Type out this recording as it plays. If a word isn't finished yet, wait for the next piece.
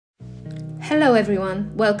Hello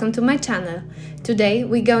everyone, welcome to my channel. Today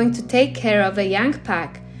we're going to take care of a young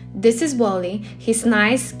pug. This is Wally. He's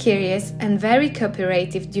nice, curious and very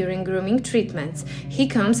cooperative during grooming treatments. He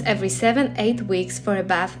comes every 7-8 weeks for a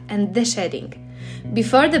bath and de-shedding.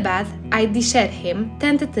 Before the bath, I de-shed him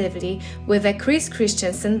tentatively with a Chris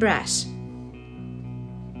Christensen brush.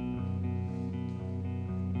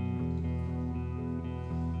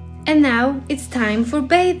 And now it's time for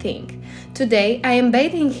bathing. Today I am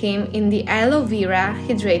bathing him in the Aloe Vera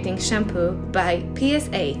Hydrating Shampoo by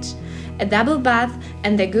PSH, a double bath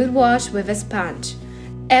and a good wash with a sponge.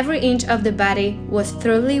 Every inch of the body was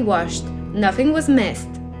thoroughly washed, nothing was missed.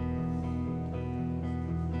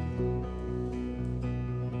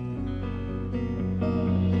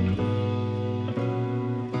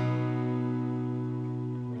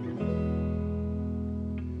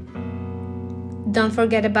 Don't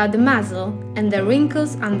forget about the muzzle and the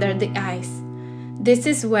wrinkles under the eyes. This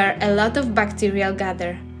is where a lot of bacteria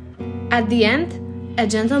gather. At the end, a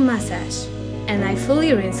gentle massage, and I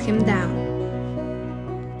fully rinse him down.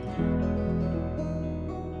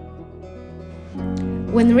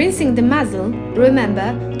 When rinsing the muzzle,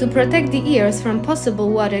 remember to protect the ears from possible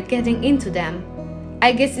water getting into them.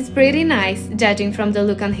 I guess it's pretty nice, judging from the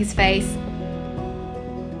look on his face.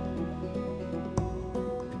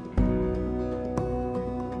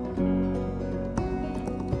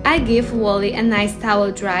 I give Wally a nice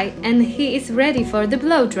towel dry and he is ready for the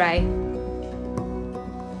blow dry.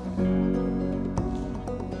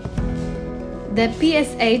 The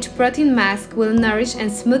PSH protein mask will nourish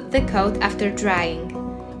and smooth the coat after drying.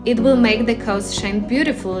 It will make the coat shine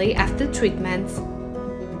beautifully after treatments.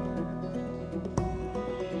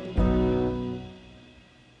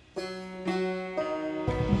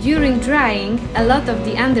 During drying, a lot of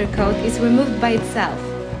the undercoat is removed by itself.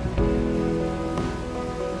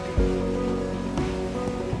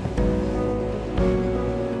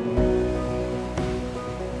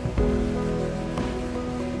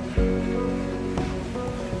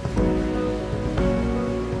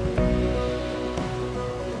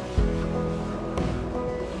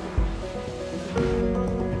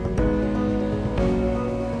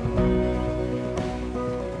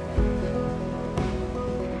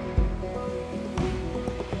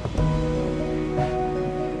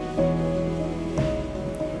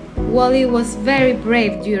 Wally was very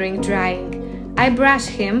brave during drying. I brushed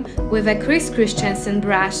him with a Chris Christensen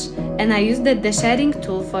brush and I used the de-shedding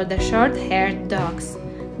tool for the short-haired dogs.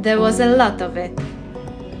 There was a lot of it.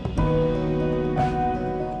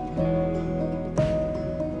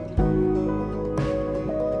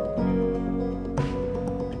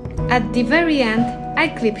 At the very end, I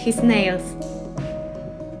clip his nails.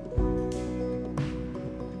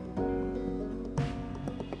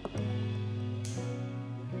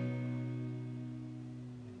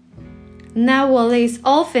 Now Wally is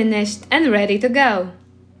all finished and ready to go.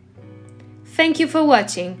 Thank you for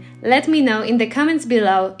watching. Let me know in the comments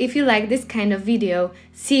below if you like this kind of video.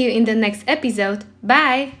 See you in the next episode.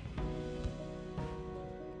 Bye!